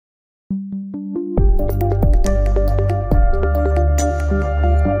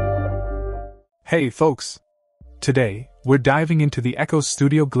Hey folks! Today, we're diving into the Echo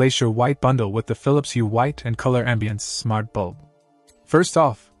Studio Glacier White Bundle with the Philips Hue White and Color Ambience Smart Bulb. First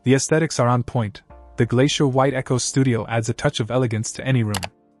off, the aesthetics are on point. The Glacier White Echo Studio adds a touch of elegance to any room.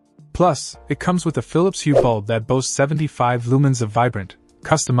 Plus, it comes with a Philips Hue bulb that boasts 75 lumens of vibrant,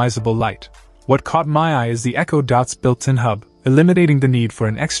 customizable light. What caught my eye is the Echo Dot's built-in hub, eliminating the need for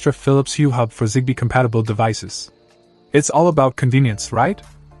an extra Philips Hue hub for Zigbee-compatible devices. It's all about convenience, right?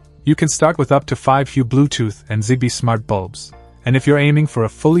 You can start with up to 5 Hue Bluetooth and Zigbee smart bulbs, and if you're aiming for a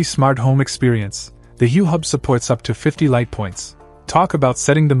fully smart home experience, the Hue hub supports up to 50 light points. Talk about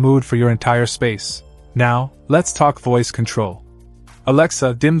setting the mood for your entire space. Now, let's talk voice control.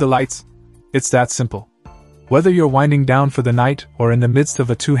 Alexa, dim the lights. It's that simple. Whether you're winding down for the night or in the midst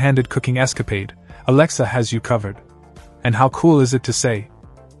of a two-handed cooking escapade, Alexa has you covered. And how cool is it to say,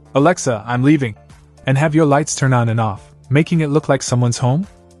 "Alexa, I'm leaving," and have your lights turn on and off, making it look like someone's home?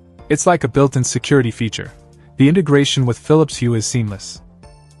 It's like a built-in security feature. The integration with Philips Hue is seamless.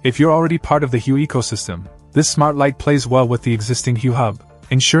 If you're already part of the Hue ecosystem, this smart light plays well with the existing Hue hub,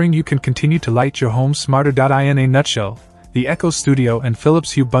 ensuring you can continue to light your home smarter. In a nutshell, the Echo Studio and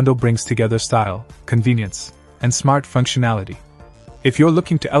Philips Hue bundle brings together style, convenience, and smart functionality. If you're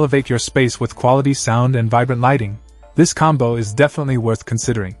looking to elevate your space with quality sound and vibrant lighting, this combo is definitely worth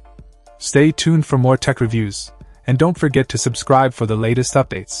considering. Stay tuned for more tech reviews, and don't forget to subscribe for the latest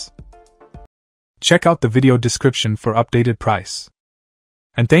updates. Check out the video description for updated price.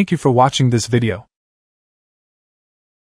 And thank you for watching this video.